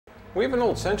We have an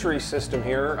old century system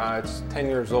here. It's 10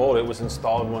 years old. It was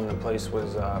installed when the place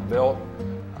was built.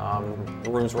 The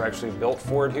rooms were actually built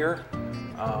for it here.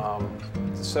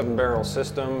 It's a 7-barrel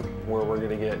system where we're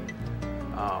going to get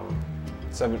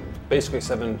basically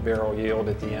 7-barrel yield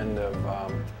at the end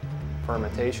of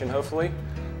fermentation, hopefully.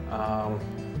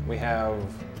 We have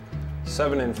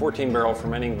 7 and 14-barrel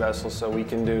fermenting vessels, so we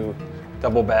can do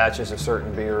double batches of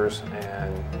certain beers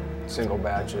and single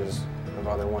batches of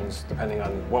other ones, depending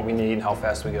on what we need and how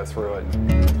fast we go through it.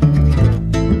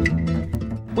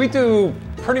 We do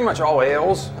pretty much all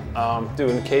ales, do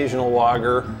an occasional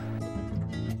lager.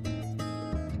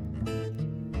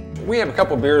 We have a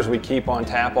couple beers we keep on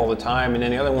tap all the time, and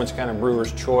then the other one's kind of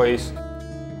brewer's choice.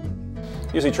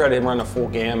 Usually try to run a full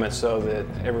gamut so that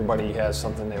everybody has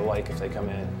something they like if they come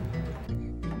in.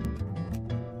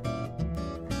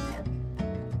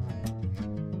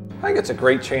 I think it's a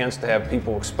great chance to have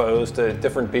people exposed to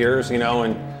different beers, you know,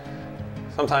 and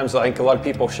sometimes like a lot of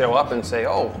people show up and say,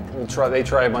 oh, they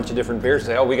try a bunch of different beers,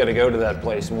 say, oh, we got to go to that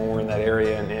place when we're in that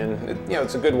area, and you know,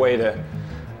 it's a good way to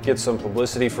get some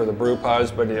publicity for the brew pubs,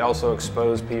 but it also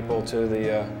exposes people to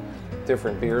the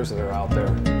different beers that are out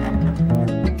there.